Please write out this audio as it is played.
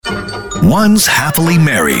One's happily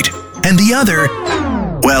married, and the other,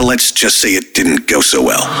 well, let's just say it didn't go so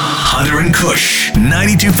well. Hunter and Kush,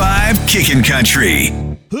 92.5 Kickin' Country.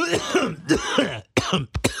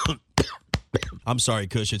 I'm sorry,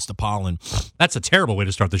 Kush. It's the pollen. That's a terrible way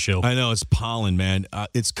to start the show. I know, it's pollen, man.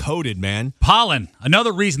 It's coated, man. Pollen.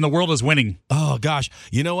 Another reason the world is winning. Oh, gosh.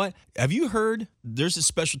 You know what? Have you heard there's a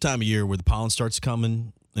special time of year where the pollen starts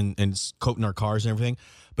coming and it's coating our cars and everything?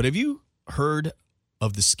 But have you heard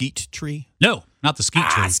of the skeet tree? No, not the skeet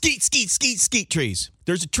tree. Skeet trees.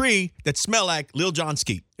 There's a tree that smell like Lil Jon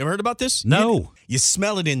Skeet. Ever heard about this? No. You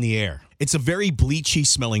smell it in the air. It's a very bleachy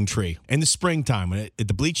smelling tree. In the springtime, the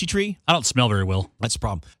bleachy tree, I don't smell very well. that's the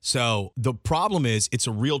problem. So the problem is it's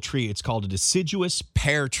a real tree. It's called a deciduous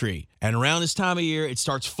pear tree. And around this time of year, it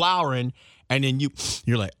starts flowering, and then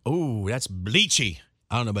you're like, oh, that's bleachy.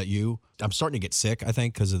 I don't know about you. I'm starting to get sick, I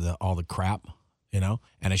think, because of all the crap, and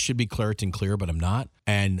I should be Claritin Clear, but I'm not.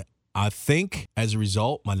 And I think as a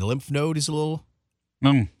result, my lymph node is a little...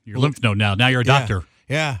 Your lymph node now. Now you're a doctor.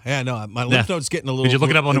 Yeah, no, my lymph node's getting a little... Did you look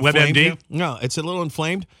it up on the WebMD? No, it's a little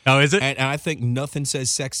inflamed. Oh, is it? And I think nothing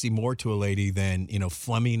says sexy more to a lady than,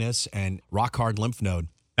 phlegminess and rock-hard lymph node.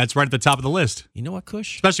 That's right at the top of the list. You know what,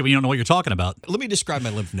 Kush? Especially when you don't know what you're talking about. Let me describe my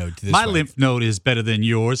lymph node to this My way. lymph node is better than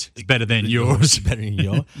yours. It's better than yours. Better than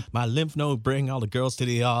yours. My lymph node bring all the girls to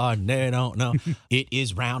the yard and they don't know. It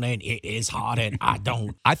is round and it is hard and I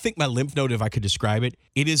don't. I think my lymph node, if I could describe it,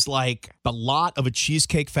 it is like the lot of a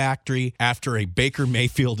Cheesecake Factory after a Baker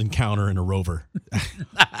Mayfield encounter in a Rover.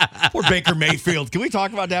 Poor Baker Mayfield. Can we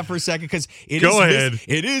talk about that for a second? Because Go ahead.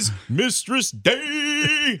 It is Mistress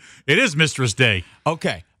Day. It is Mistress Day.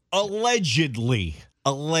 Okay. Allegedly.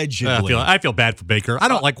 I feel bad for Baker. I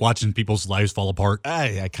don't like watching people's lives fall apart.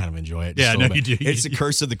 I kind of enjoy it. Yeah, just a no, little you bit. do. It's the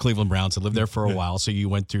curse of the Cleveland Browns. I lived there for a while. So you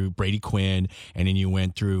went through Brady Quinn, and then you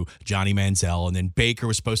went through Johnny Manziel, and then Baker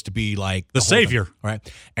was supposed to be like The savior. right?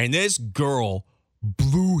 And this girl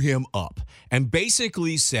blew him up and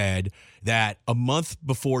basically said that a month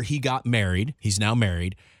before he got married, he's now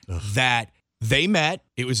married, that they met.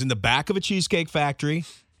 It was in the back of a Cheesecake Factory.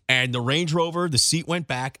 And the Range Rover, the seat went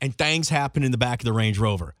back, and things happened in the back of the Range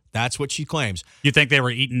Rover. That's what she claims. You think they were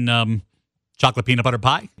eating chocolate peanut butter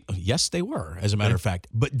pie? Yes, they were, as a matter of fact.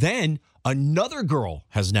 But then another girl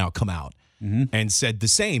has now come out and said the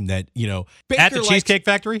same, that, Baker At the Cheesecake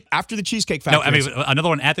Factory? After the Cheesecake Factory. No, I mean, another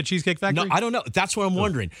one at the Cheesecake Factory? No, I don't know. That's what I'm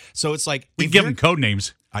wondering. So it's like... We if give you're- them code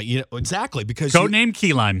names. Exactly, because... Code name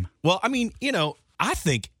Key Lime. Well, I mean, I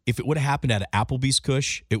think if it would have happened at an Applebee's,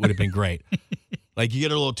 Kush, it would have been great. Like, you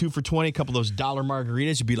get a little 2 for $20, a couple of those dollar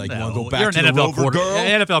margaritas, you'd be like, you want to go back You're to an the NFL Rover girl?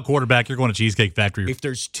 NFL quarterback. You're going to Cheesecake Factory. If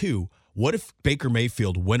there's two, what if Baker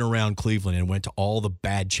Mayfield went around Cleveland and went to all the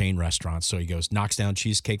bad chain restaurants? So he goes, knocks down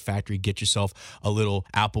Cheesecake Factory, get yourself a little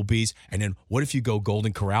Applebee's, and then what if you go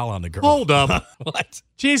Golden Corral on the girl? Hold up. What?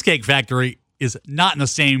 Cheesecake Factory is not in the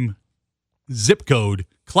same zip code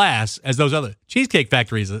class as those other. Cheesecake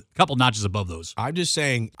Factory is a couple notches above those. I'm just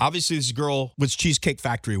saying, obviously this girl was Cheesecake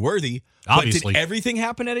Factory worthy. Obviously. But did everything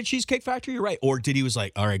happen at a Cheesecake Factory? You're right. Or did he was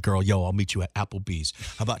like, all right, girl, I'll meet you at Applebee's.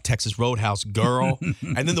 How about Texas Roadhouse, girl?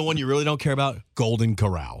 And then the one you really don't care about, Golden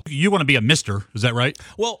Corral. You want to be a mister, is that right?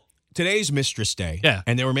 Well, today's Mistress Day. Yeah.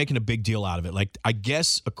 And they were making a big deal out of it. Like, I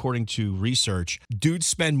guess, according to research, dudes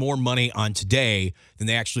spend more money on today than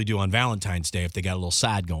they actually do on Valentine's Day if they got a little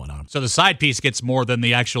side going on. So the side piece gets more than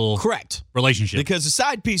the actual Correct. relationship. Because the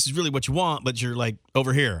side piece is really what you want, but you're like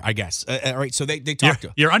over here, I guess. All right. So they talk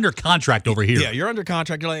to You're under contract over here. Yeah, you're under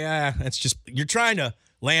contract. You're like, that's just, you're trying to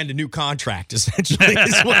land a new contract, essentially,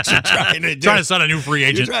 is what you're trying to do. Trying to sign a new free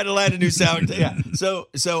agent. You're trying to land a new salary. Yeah.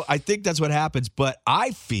 So I think that's what happens. But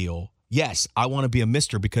I feel, yes, I want to be a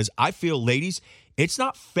mister because I feel, ladies, it's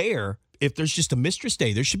not fair if there's just a Mistress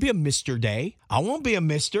Day. There should be a Mr. Day. I won't be a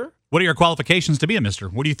mister. What are your qualifications to be a mister?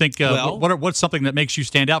 What do you think? What's something that makes you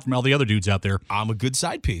stand out from all the other dudes out there? I'm a good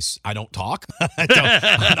side piece. I don't talk. I'm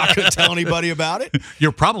not going to tell anybody about it.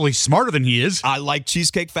 You're probably smarter than he is. I like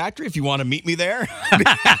Cheesecake Factory if you want to meet me there.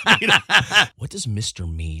 What does Mr.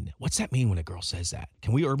 mean? What's that mean when a girl says that?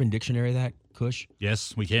 Can we Urban Dictionary that, Kush?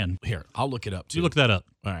 Yes, we can. Here, I'll look it up too. You look that up.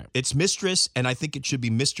 All right. It's mistress, and I think it should be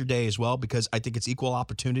Mr. Day as well because I think it's equal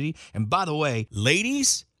opportunity. And by the way,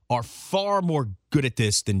 ladies are far more good at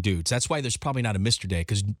this than dudes. That's why there's probably not a Mr. Day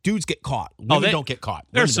because dudes get caught. Women don't get caught.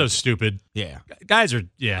 They're Women so don't. stupid. Yeah. Guys are,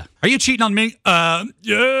 yeah. Are you cheating on me?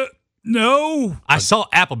 Yeah. No. I saw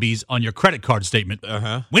Applebee's on your credit card statement.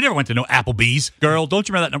 Uh-huh. We never went to no Applebee's. Girl, don't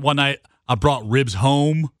you remember that one night I brought ribs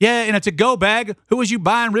home? Yeah, in a to-go bag. Who was you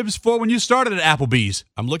buying ribs for when you started at Applebee's?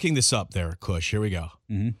 I'm looking this up there, Kush. Here we go.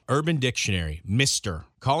 Urban Dictionary, Mr.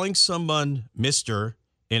 Calling someone Mr.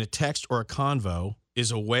 in a text or a convo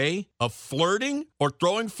is a way of flirting or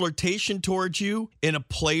throwing flirtation towards you in a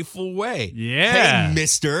playful way. Yeah. Hey,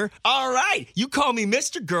 mister. All right. You call me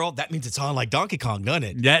Mr. Girl. That means it's on like Donkey Kong, doesn't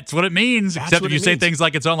it? That's what it means. That's Except what if you it say means. things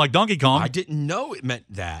like it's on like Donkey Kong. I didn't know it meant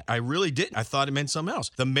that. I really didn't. I thought it meant something else.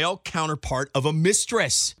 The male counterpart of a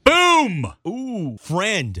mistress. Boom! Ooh,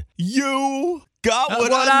 friend. You got That's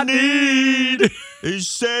what I need. He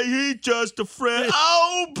say he just a friend.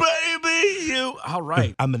 Oh, baby, you. All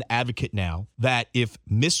right. I'm an advocate now that if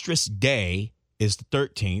Mistress Day is the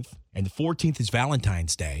 13th and the 14th is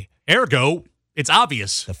Valentine's Day, Ergo, it's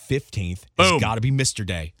obvious. the 15th Boom. has got to be Mr.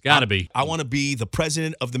 Day. Gotta be. I want to be the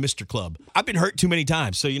president of the Mr. Club. I've been hurt too many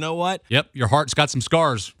times. So you know what? Yep, your heart's got some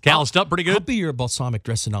scars. Calloused up pretty I'll good. be your balsamic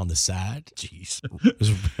dressing on the side. Jeez.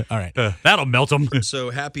 All right. That'll melt them. So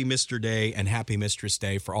happy Mr. Day and happy Mistress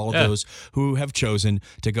Day for all of those who have chosen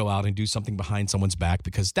to go out and do something behind someone's back,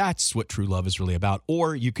 because that's what true love is really about.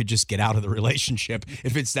 Or you could just get out of the relationship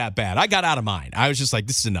if it's that bad. I got out of mine. I was just like,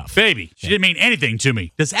 this is enough. Baby, she didn't mean anything to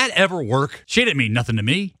me. Does that ever work? She didn't mean nothing to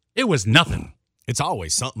me. It was nothing. It's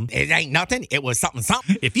always something. It ain't nothing. It was something,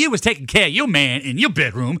 something. If you was taking care of your man in your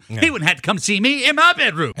bedroom, he wouldn't have to come see me in my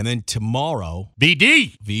bedroom. And then tomorrow,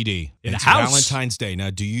 BD. VD. In it's the house. Valentine's Day. Now,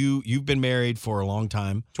 you've been married for a long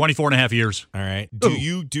time. 24 and a half years. All right. Do Ooh.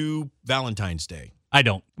 you do Valentine's Day? I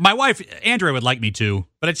don't. My wife, Andrea, would like me to,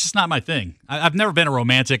 but it's just not my thing. I've never been a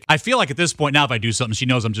romantic. I feel like at this point now, if I do something, she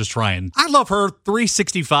knows I'm just trying. I love her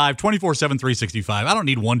 365, 24/7, 365. I don't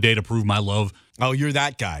need one day to prove my love. Oh, you're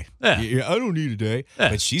that guy. Yeah. I don't need a day. Yeah.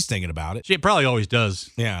 But she's thinking about it. She probably always does.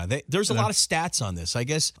 Yeah, there's a lot of stats on this. I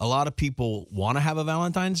guess a lot of people want to have a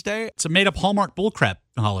Valentine's Day. It's a made-up Hallmark bullcrap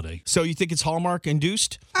holiday. So you think it's Hallmark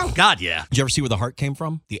induced? Oh, God, yeah. Did you ever see where the heart came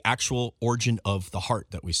from? The actual origin of the heart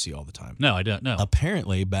that we see all the time. No, I don't know.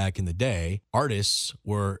 Apparently, back in the day, artists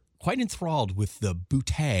were quite enthralled with the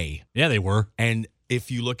bootay. Yeah, they were. And if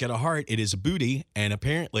you look at a heart, it is a booty. And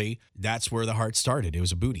apparently, that's where the heart started. It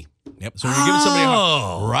was a booty. Yep. So when you're giving somebody a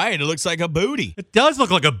heart, right, it looks like a booty. It does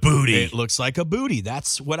look like a booty. It looks like a booty.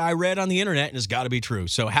 That's what I read on the internet, and it's got to be true.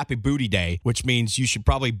 So happy Booty Day, which means you should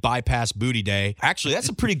probably bypass Booty Day. Actually, that's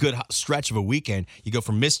a pretty good stretch of a weekend. You go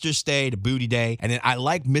from Mistress Day to Booty Day, and then I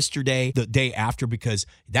like Mr. Day the day after, because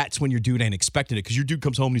that's when your dude ain't expecting it. Because your dude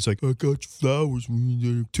comes home and he's like, I got you flowers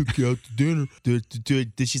when I took you out to dinner.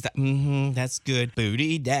 She's like, that's good.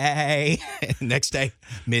 Booty Day. Next day,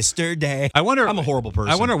 Mr. Day. I wonder. I'm a horrible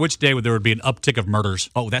person. I wonder which day there would be an uptick of murders.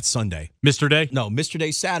 Oh, that's Sunday. Mr. Day? No, Mr.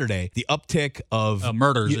 Day Saturday. The uptick of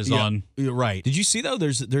Murders is on. You're right. Did you see though?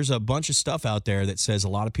 There's a bunch of stuff out there that says a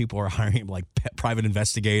lot of people are hiring like private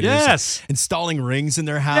investigators. Yes. Installing rings in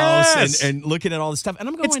their house Yes. and looking at all this stuff. And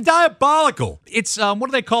I'm going, It's diabolical. It's, what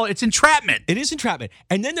do they call it? It's entrapment. it is entrapment.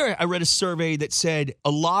 And then I read a survey that said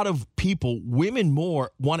a lot of people, women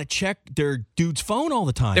more, want to check their dude's phone all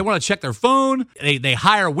the time. They want to check their phone. They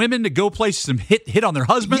hire women to go places and hit on their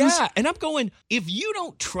husbands. Yeah, and I'm going, if you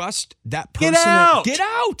don't trust that person, Get out. Get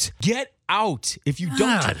out. Get out. If you don't.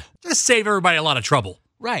 God, just save everybody a lot of trouble.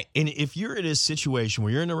 Right. And if you're in a situation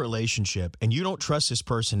where you're in a relationship and you don't trust this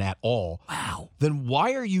person at all, then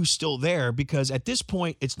why are you still there? Because at this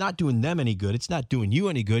point, it's not doing them any good. It's not doing you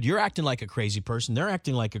any good. You're acting like a crazy person. They're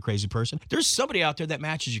acting like a crazy person. There's somebody out there that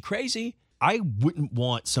matches you crazy. I wouldn't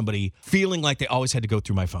want somebody feeling like they always had to go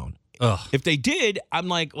through my phone. Ugh. If they did, I'm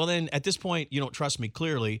like, well, then at this point, you don't trust me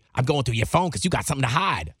clearly. I'm going through your phone because you got something to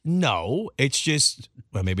hide. No, it's just,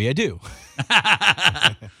 well, maybe I do.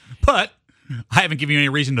 But I haven't given you any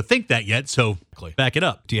reason to think that yet, so back it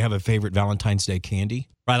up. Do you have a favorite Valentine's Day candy?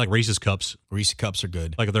 Right, like Reese's Cups, Reese cups are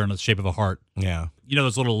good. like they're in the shape of a heart. Yeah. You know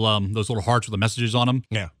those little hearts with the messages on them?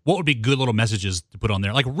 Yeah. What would be good little messages to put on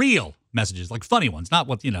there? Like real messages, like funny ones, not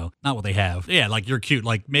what they have. Yeah, like you're cute.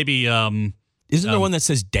 Like maybe Isn't there one that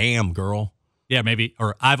says, damn, girl? yeah, maybe,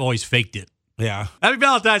 or I've always faked it. Yeah. Happy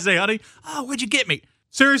Valentine's Day, honey. Oh, what'd you get me?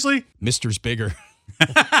 Seriously? Mister's bigger.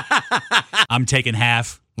 I'm taking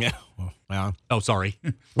half. Yeah. Well, Oh, sorry.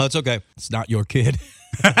 well, it's okay. It's not your kid.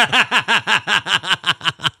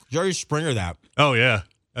 Jerry Springer that. Oh, yeah.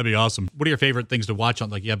 That'd be awesome. What are your favorite things to watch on,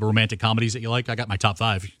 like, you have romantic comedies that you like? I got my top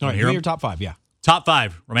 5. All right, Wanna give hear me 'em? your top 5, yeah. Top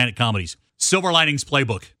 5 romantic comedies. Silver Linings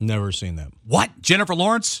Playbook. Never seen that. What? Jennifer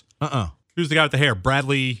Lawrence? Uh-uh. Who's the guy with the hair?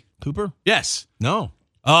 Bradley? Cooper? Yes. No.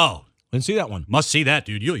 Oh, Didn't see that one. must see that,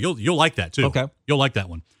 dude. You'll like that, too. Okay. You'll like that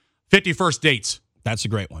one. 50 First Dates. That's a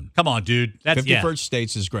great one. Come on, dude. That's 50 yeah. First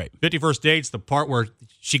Dates is great. 50 First Dates, the part where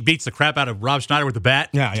she beats the crap out of Rob Schneider with the bat.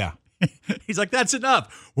 Yeah, yeah. He's like, that's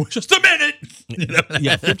enough. Well, just a minute. You know?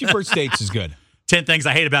 Yeah, 50 First Dates is good. 10 Things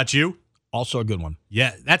I Hate About You. Also a good one.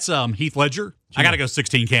 Yeah, that's Heath Ledger. I got to go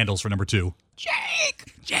 16 Candles for number 2.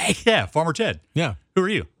 Jake. Yeah, Farmer Ted. Yeah. Who are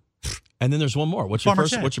you? And then there's one more. What's your Farmer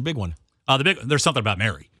first? Jack. What's your big one? There's Something About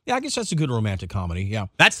Mary. Yeah, I guess that's a good romantic comedy. Yeah.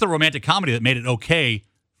 That's the romantic comedy that made it okay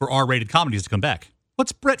for R-rated comedies to come back.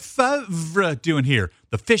 What's Brett Favre doing here?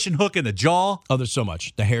 The fishing hook in the jaw. Oh, there's so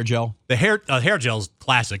much. The hair gel. The hair gel's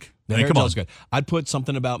classic. The hair gel's good. I'd put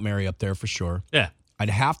Something About Mary up there for sure. Yeah. I'd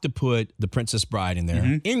have to put The Princess Bride in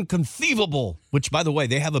there. Inconceivable, which, by the way,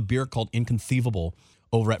 they have a beer called Inconceivable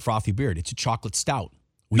over at Frothy Beard. It's a chocolate stout.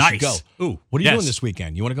 We should go. Ooh, what are you doing this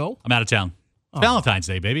weekend? You want to go? I'm out of town. It's Valentine's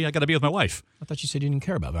Day, baby. I got to be with my wife. I thought you said you didn't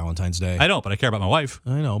care about Valentine's Day. I don't, but I care about my wife.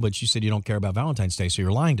 I know, but you said you don't care about Valentine's Day, so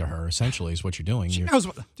you're lying to her, essentially, is what you're doing. She You're knows.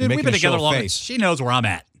 Dude, we've been together long. She knows where I'm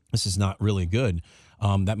at. This is not really good.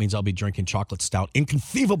 That means I'll be drinking chocolate stout.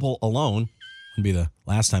 Inconceivable alone. Wouldn't be the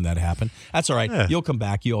last time that happened. That's all right. Yeah. You'll come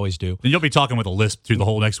back. You always do. And you'll be talking with a lisp through the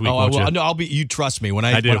whole next week, won't you? No, I'll be. You trust me when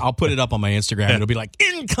I do. I'll put it up on my Instagram. It'll be like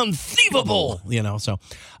inconceivable. So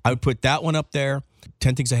I would put that one up there.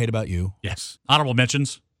 10 Things I Hate About You. Yes. Honorable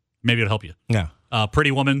mentions. Maybe it'll help you. Yeah.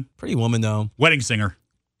 Pretty Woman. Pretty Woman though. Wedding Singer.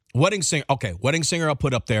 Wedding Singer. Okay. Wedding Singer. I'll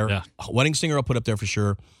put up there. Yeah. Wedding Singer. I'll put up there for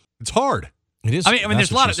sure. It's hard. It is. I mean,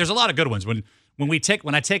 there's a lot of good ones. When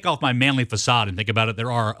I take off my manly facade and think about it,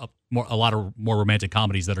 there are a lot of more romantic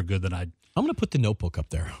comedies that are good than I'm going to put The Notebook up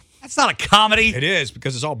there. That's not a comedy. It is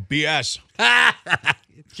because it's all BS.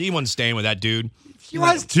 She wasn't staying with that dude. She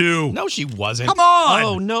was too. No, she wasn't. Come on.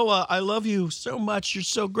 Oh, Noah, I love you so much. You're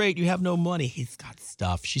so great. You have no money. He's got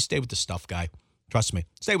stuff. She stayed with the stuff guy. Trust me.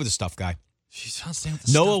 Stay with the stuff guy. She's not staying with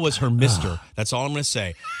the Noah stuff was guy. her mister. That's all I'm going to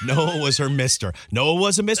say. Noah was her mister. Noah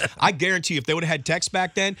was a mister. I guarantee you, if they would have had text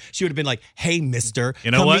back then, she would have been like, hey, mister,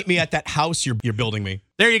 come meet me at that house you're building me.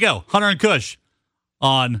 There you go. Hunter and Kush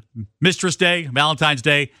on Mistress Day, Valentine's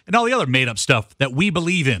Day, and all the other made-up stuff that we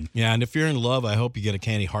believe in. Yeah, and if you're in love, I hope you get a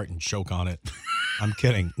candy heart and choke on it. I'm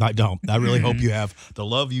kidding. I don't. I really hope you have the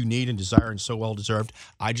love you need and desire and so well-deserved.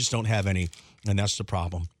 I just don't have any, and that's the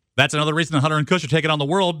problem. That's another reason that Hunter and Kush are taking on the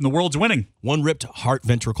world, and the world's winning. One ripped heart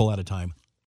ventricle at a time.